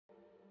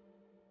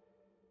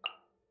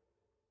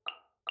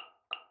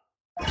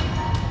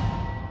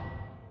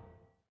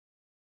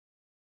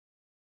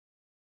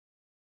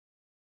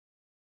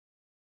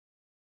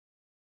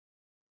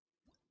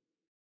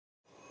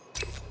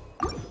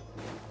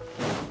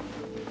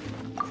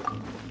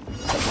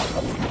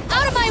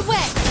Out of my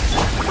way!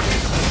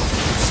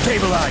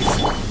 Stabilize!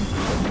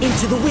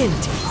 Into the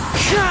wind!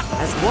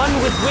 As one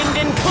with wind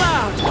and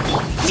cloud!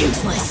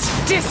 Useless!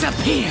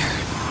 Disappear!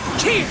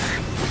 Here!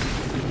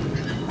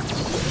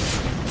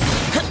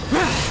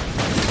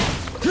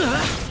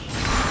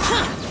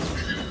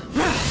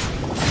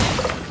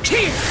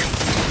 Here!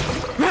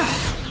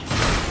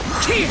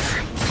 Here!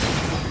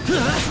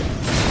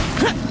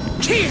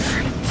 Here!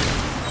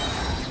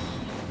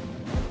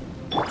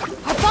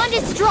 Our bond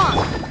is strong!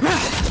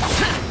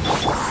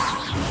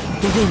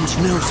 The wind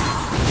knows me.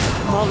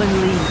 Fallen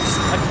leaves,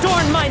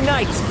 adorn my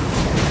night!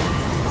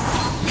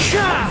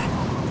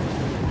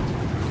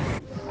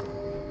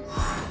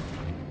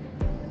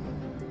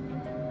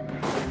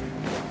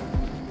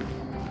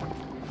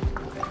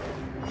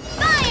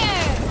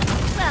 Fire!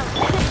 Well,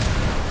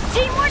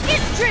 teamwork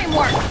is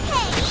dreamwork!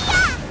 Hey,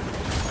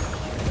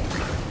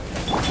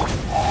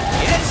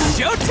 It's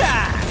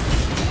showtime!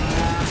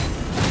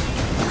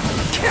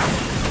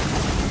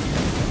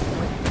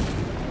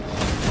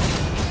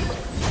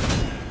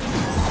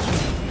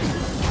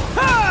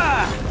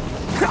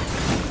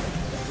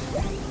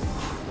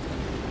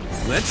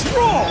 Let's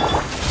roll!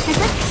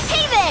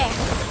 Hey there!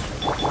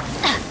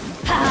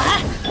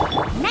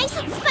 Nice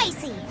and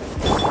spicy!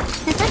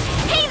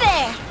 Hey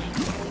there!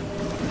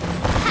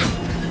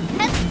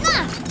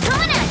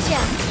 Coming at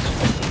ya!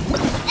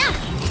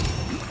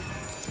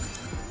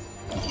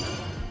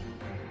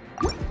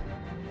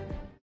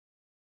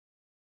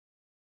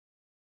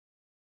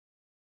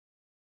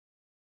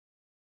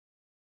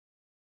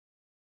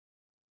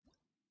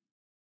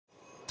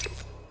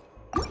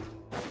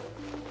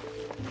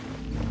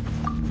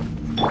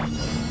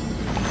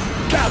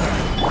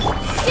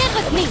 Get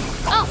with me!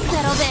 I'll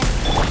settle this!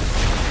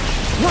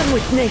 One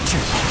with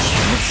nature!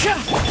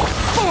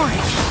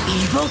 Foreign!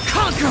 Evil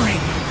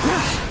conquering!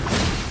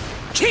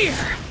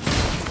 Here!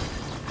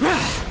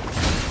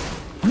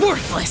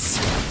 Worthless!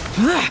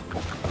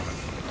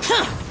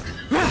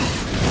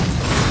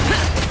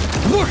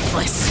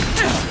 Worthless!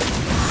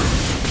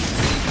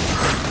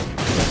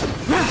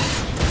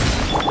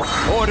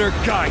 Order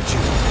guide you!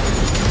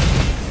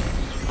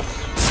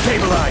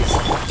 Stabilize!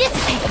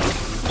 Dissipate!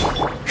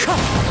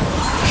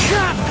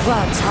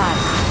 Clouds high,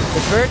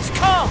 the birds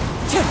call!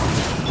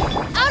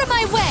 Out of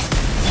my way!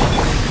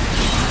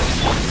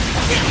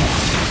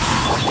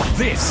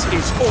 This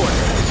is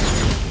order!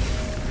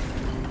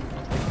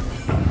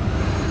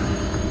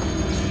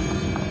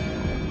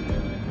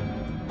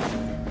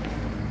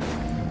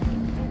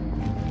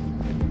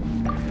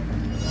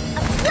 A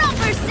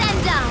proper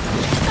send-down!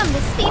 From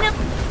the speed of...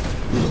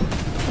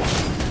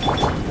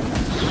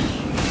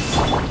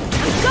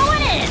 I'm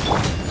going in!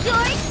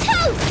 You're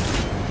toast!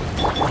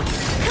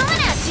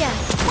 Coming at ya!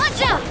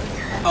 Watch out!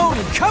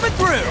 Odin coming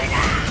through!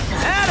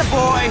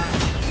 Attaboy!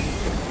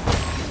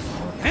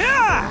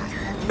 Yeah!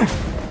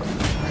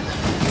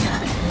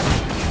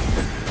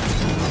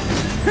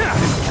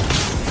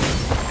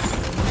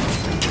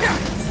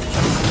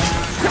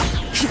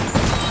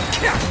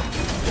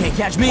 Can't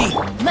catch me!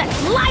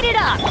 Let's light it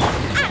up!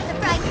 At the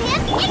frying pan,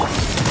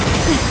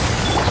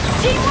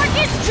 teamwork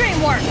is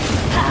dreamwork!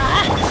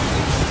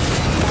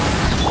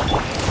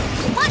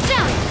 Watch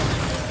out!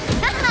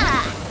 Ha-ha!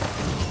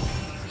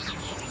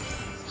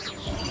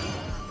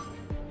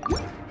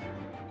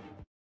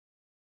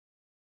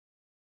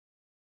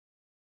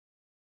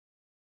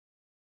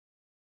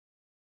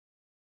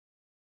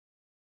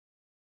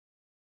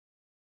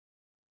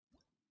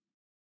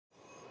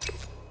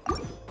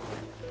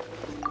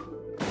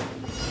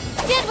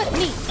 Get with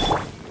me!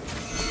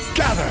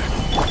 Gather!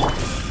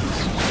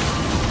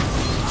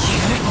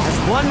 As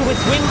one with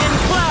wind and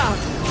cloud!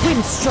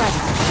 Wind strike!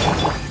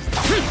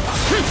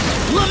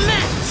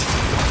 Lament!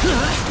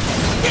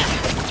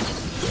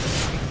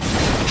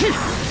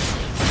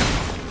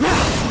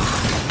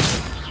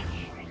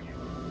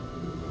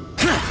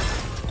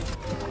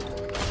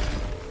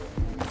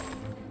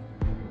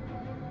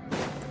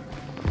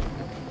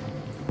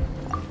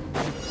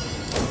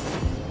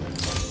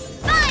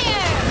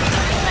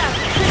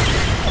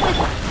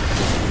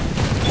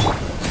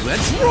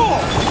 Let's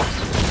roll!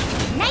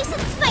 Nice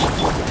and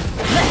spicy!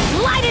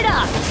 Let's light it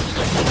up!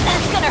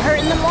 That's gonna hurt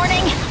in the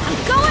morning! I'm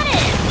going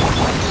in!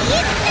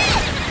 Eat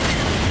this!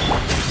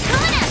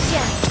 Coming at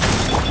ya!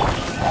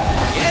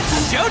 It's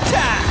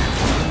showtime!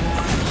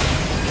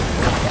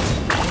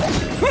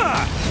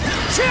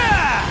 Cha!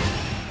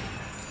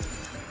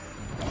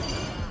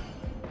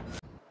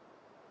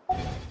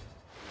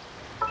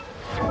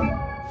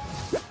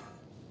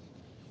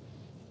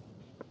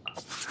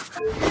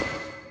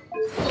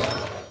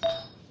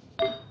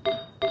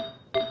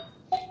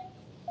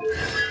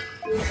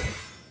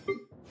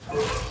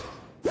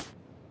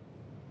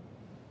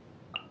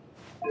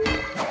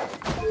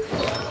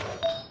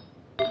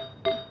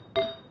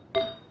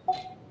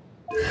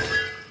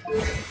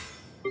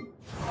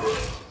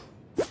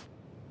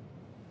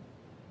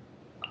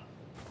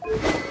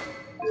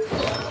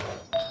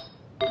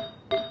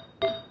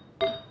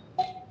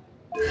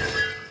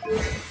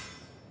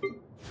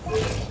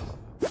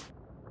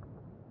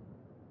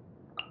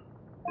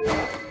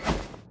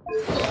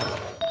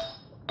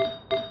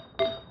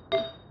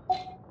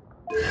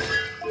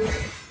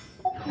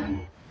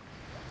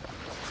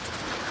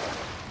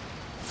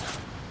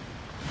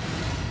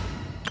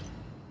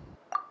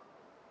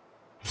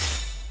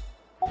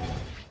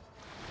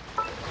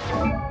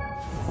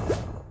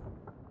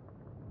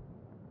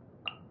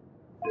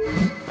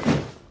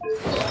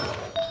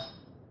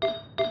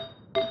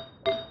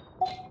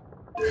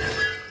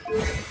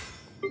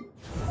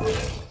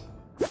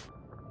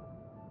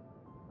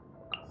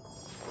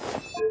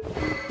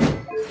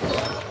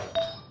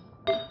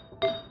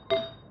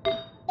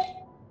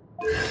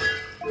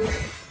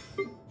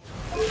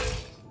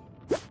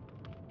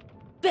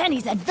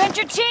 Danny's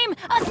adventure team,